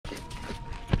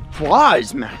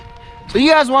flies, man. So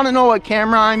you guys want to know what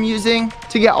camera I'm using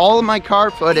to get all of my car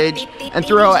footage and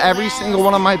throughout every single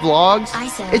one of my vlogs?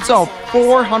 It's a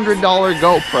 $400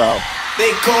 GoPro.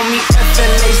 They call me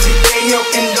FLACKO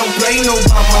and don't play no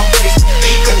by my face.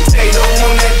 Big potato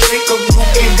on that Draco, blue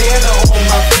bandana on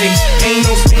my face. Ain't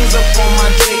no stains up on my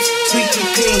drapes, squeaky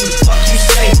clean. Fuck you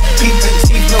say, beat the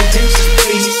teeth, no dentist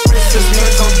please. Princess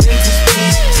nerds on dentist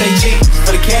please. Say G's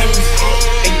for the cameras,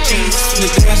 8 G's for the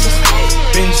dancers,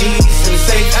 Ben G's in the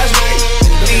safe, that's right.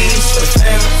 And D's for the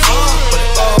family, for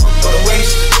the all, for the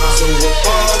waste. So we're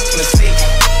all in the safe,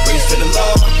 race to the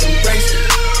law, embrace it.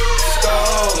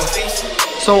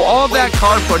 So all of that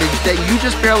car footage that you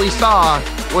just barely saw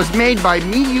was made by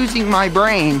me using my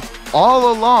brain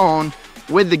all alone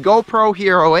with the GoPro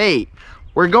Hero 8.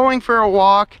 We're going for a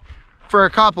walk for a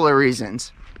couple of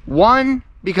reasons. One,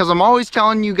 because I'm always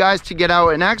telling you guys to get out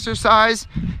and exercise,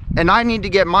 and I need to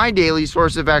get my daily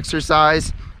source of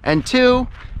exercise. And two,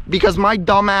 because my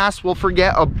dumbass will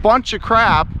forget a bunch of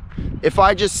crap if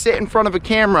I just sit in front of a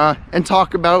camera and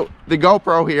talk about the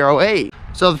GoPro Hero 8.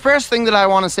 So the first thing that I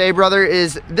want to say, brother,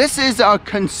 is this is a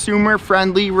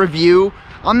consumer-friendly review.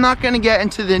 I'm not going to get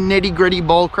into the nitty-gritty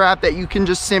bullcrap that you can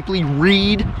just simply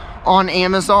read on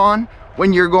Amazon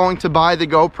when you're going to buy the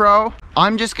GoPro.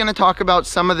 I'm just going to talk about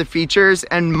some of the features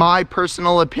and my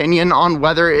personal opinion on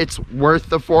whether it's worth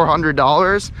the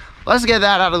 $400. Let's get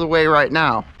that out of the way right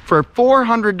now. For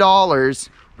 $400,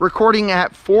 recording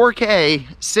at 4K,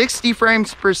 60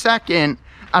 frames per second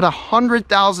at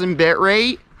 100,000 bit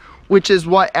rate, which is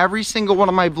what every single one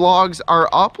of my vlogs are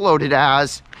uploaded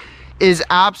as, is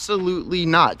absolutely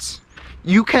nuts.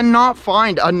 You cannot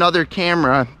find another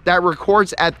camera that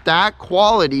records at that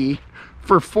quality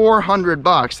for 400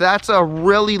 bucks. That's a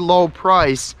really low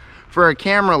price for a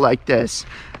camera like this.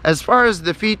 As far as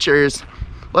the features,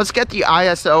 let's get the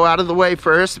ISO out of the way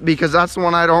first, because that's the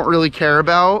one I don't really care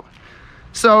about.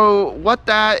 So what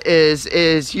that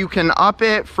is you can up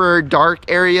it for dark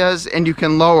areas and you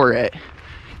can lower it.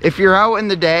 If you're out in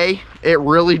the day, it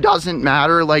really doesn't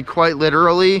matter, like quite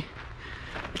literally.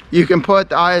 You can put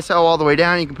the ISO all the way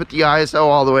down, you can put the ISO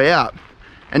all the way up.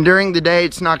 And during the day,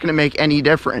 it's not gonna make any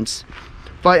difference.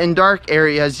 But in dark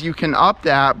areas, you can up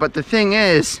that. But the thing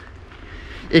is,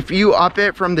 if you up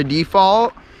it from the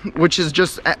default, which is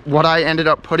just what I ended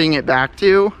up putting it back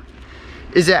to,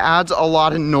 is it adds a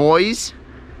lot of noise.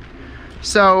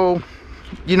 So,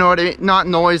 you know what I mean? Not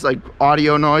noise like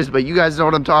audio noise, but you guys know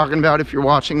what I'm talking about if you're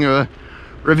watching a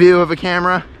review of a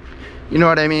camera. You know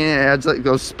what I mean? It adds like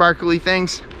those sparkly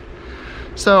things.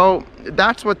 So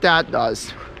that's what that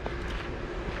does.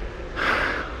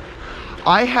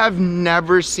 I have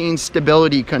never seen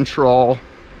stability control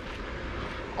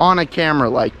on a camera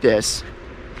like this.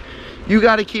 You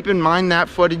got to keep in mind that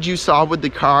footage you saw with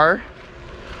the car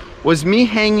was me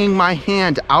hanging my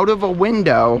hand out of a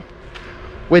window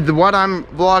with what I'm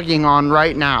vlogging on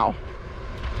right now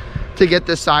to get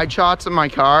the side shots of my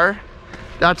car.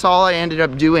 That's all I ended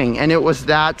up doing, and it was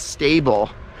that stable.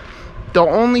 The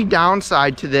only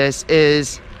downside to this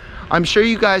is, I'm sure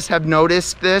you guys have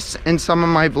noticed this in some of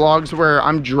my vlogs where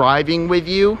I'm driving with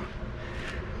you.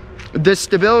 The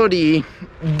stability,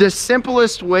 the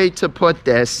simplest way to put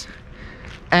this,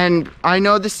 and I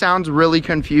know this sounds really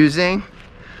confusing,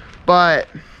 but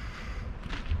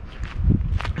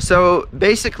so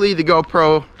basically the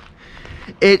GoPro,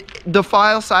 the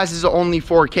file size is only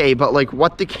 4K, but like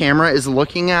what the camera is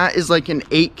looking at is like an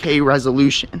 8K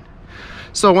resolution.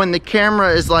 So when the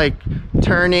camera is like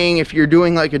turning, if you're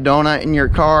doing like a donut in your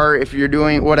car, if you're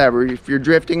doing whatever, if you're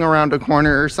drifting around a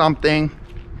corner or something,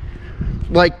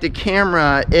 like the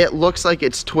camera, it looks like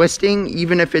it's twisting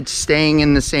even if it's staying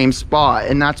in the same spot.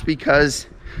 And that's because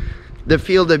the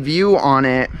field of view on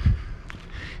it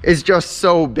is just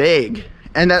so big.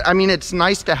 And that, I mean, it's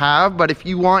nice to have, but if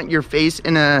you want your face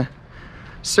in a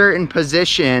certain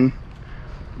position,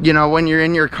 you know, when you're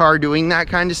in your car doing that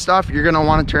kind of stuff, you're gonna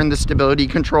want to turn the stability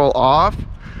control off,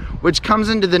 which comes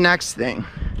into the next thing.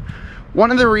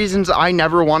 One of the reasons I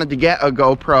never wanted to get a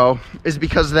GoPro is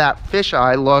because of that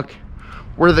fisheye look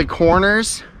where the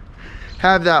corners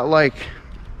have that like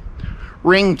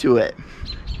ring to it.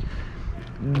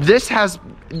 This has,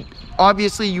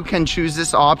 obviously you can choose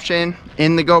this option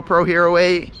in the GoPro Hero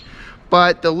 8,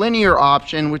 but the linear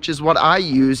option, which is what I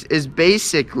use, is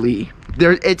basically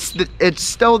there. It's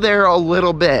still there a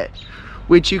little bit,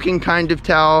 which you can kind of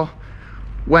tell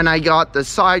when I got the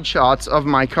side shots of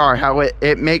my car, how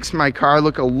it makes my car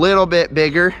look a little bit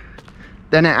bigger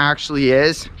than it actually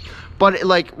is. But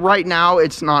like right now,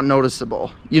 it's not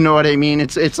noticeable. You know what I mean?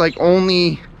 It's like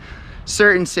only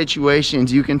certain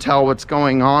situations you can tell what's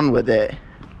going on with it.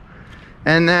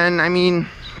 And then, I mean,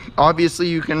 Obviously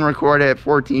you can record at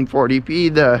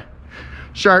 1440p. The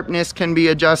sharpness can be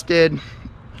adjusted.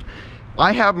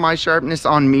 I have my sharpness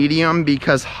on medium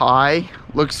because high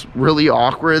looks really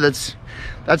awkward.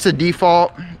 That's a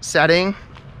default setting,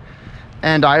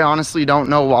 and I honestly don't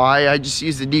know why. I just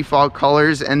use the default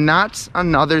colors, and that's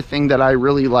another thing that I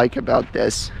really like about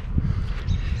this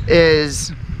is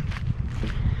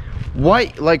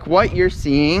what you're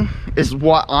seeing is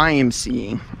what I am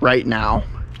seeing right now.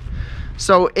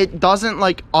 So it doesn't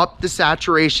like up the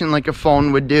saturation like a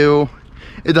phone would do.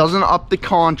 It doesn't up the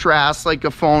contrast like a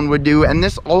phone would do, and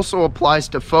this also applies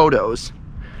to photos.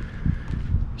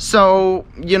 So,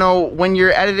 you know, when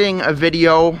you're editing a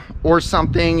video or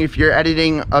something, if you're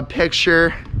editing a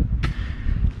picture,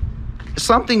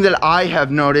 something that I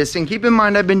have noticed, and keep in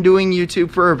mind I've been doing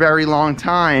YouTube for a very long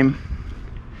time,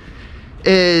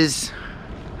 is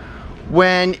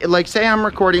when, like, say I'm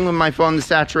recording with my phone, the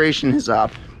saturation is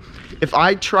up. If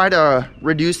I try to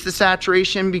reduce the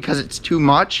saturation because it's too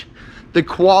much, the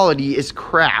quality is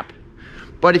crap.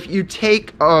 But if you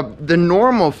take the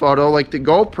normal photo, like the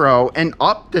GoPro, and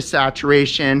up the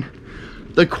saturation,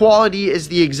 the quality is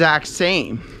the exact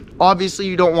same. Obviously,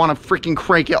 you don't want to freaking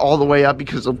crank it all the way up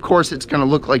because, of course, it's going to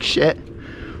look like shit.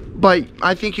 But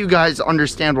I think you guys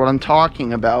understand what I'm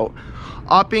talking about.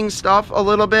 Upping stuff a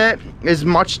little bit is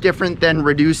much different than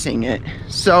reducing it.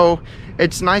 So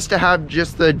it's nice to have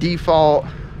just the default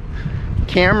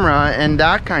camera and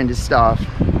that kind of stuff.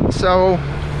 So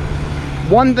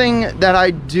one thing that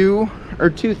I do, or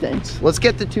two things, let's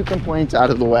get the two complaints out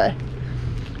of the way.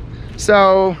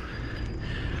 So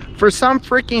for some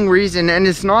freaking reason, and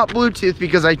it's not Bluetooth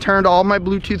because I turned all my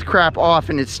Bluetooth crap off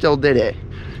and it still did it.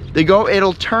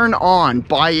 It'll turn on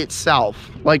by itself,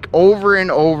 like over and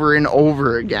over and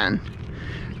over again.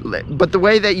 But the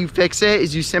way that you fix it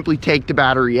is you simply take the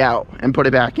battery out and put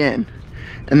it back in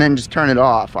and then just turn it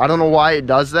off. I don't know why it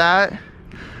does that,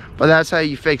 but that's how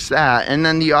you fix that. And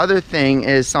then the other thing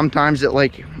is sometimes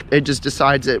it just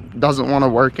decides it doesn't want to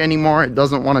work anymore. It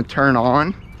doesn't want to turn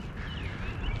on.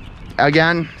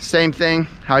 Again, same thing.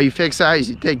 How you fix that is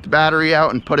you take the battery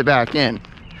out and put it back in.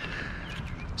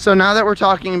 So now that we're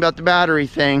talking about the battery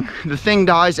thing, the thing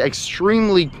dies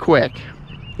extremely quick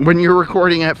when you're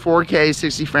recording at 4K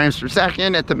 60 frames per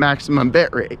second at the maximum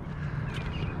bit rate.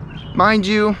 Mind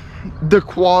you, the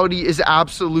quality is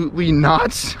absolutely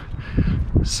nuts.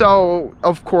 So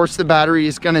of course the battery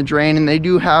is going to drain, and they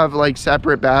do have like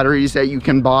separate batteries that you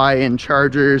can buy and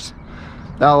chargers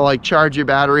that'll like charge your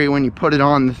battery when you put it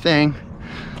on the thing.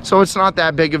 So it's not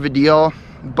that big of a deal.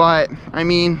 But I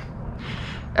mean,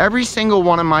 every single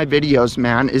one of my videos,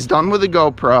 man, is done with a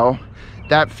GoPro.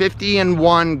 That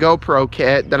 50-in-1 GoPro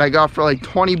kit that I got for like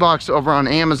 20 bucks over on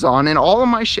Amazon, and all of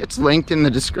my shit's linked in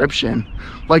the description.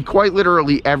 Like quite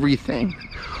literally everything.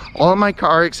 All of my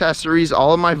car accessories,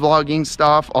 all of my vlogging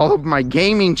stuff, all of my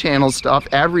gaming channel stuff,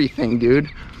 everything, dude.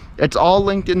 It's all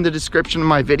linked in the description of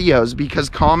my videos because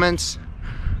comments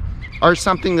are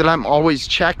something that I'm always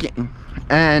checking.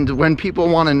 And when people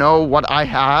want to know what I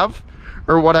have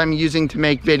or what I'm using to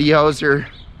make videos, or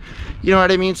you know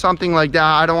what I mean, something like that,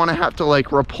 I don't want to have to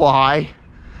like reply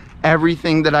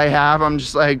everything that I have. I'm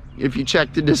just like, if you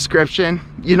check the description,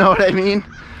 you know what I mean.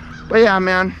 But yeah,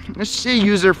 man, it's just a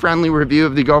user-friendly review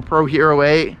of the GoPro Hero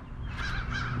 8.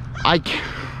 Like,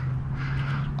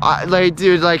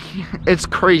 dude, like, it's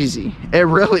crazy. It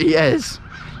really is.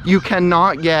 You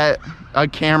cannot get a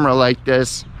camera like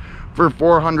this for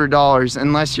 $400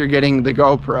 unless you're getting the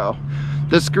GoPro.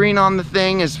 The screen on the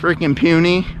thing is freaking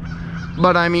puny,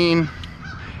 but I mean,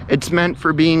 it's meant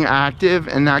for being active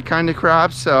and that kind of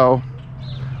crap, so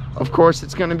of course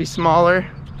it's gonna be smaller.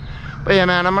 But yeah,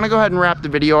 man, I'm gonna go ahead and wrap the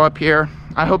video up here.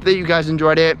 I hope that you guys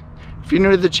enjoyed it. If you're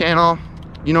new to the channel,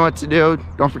 you know what to do.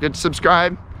 Don't forget to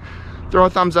subscribe. Throw a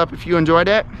thumbs up if you enjoyed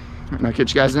it, and I'll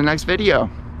catch you guys in the next video.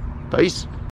 Peace.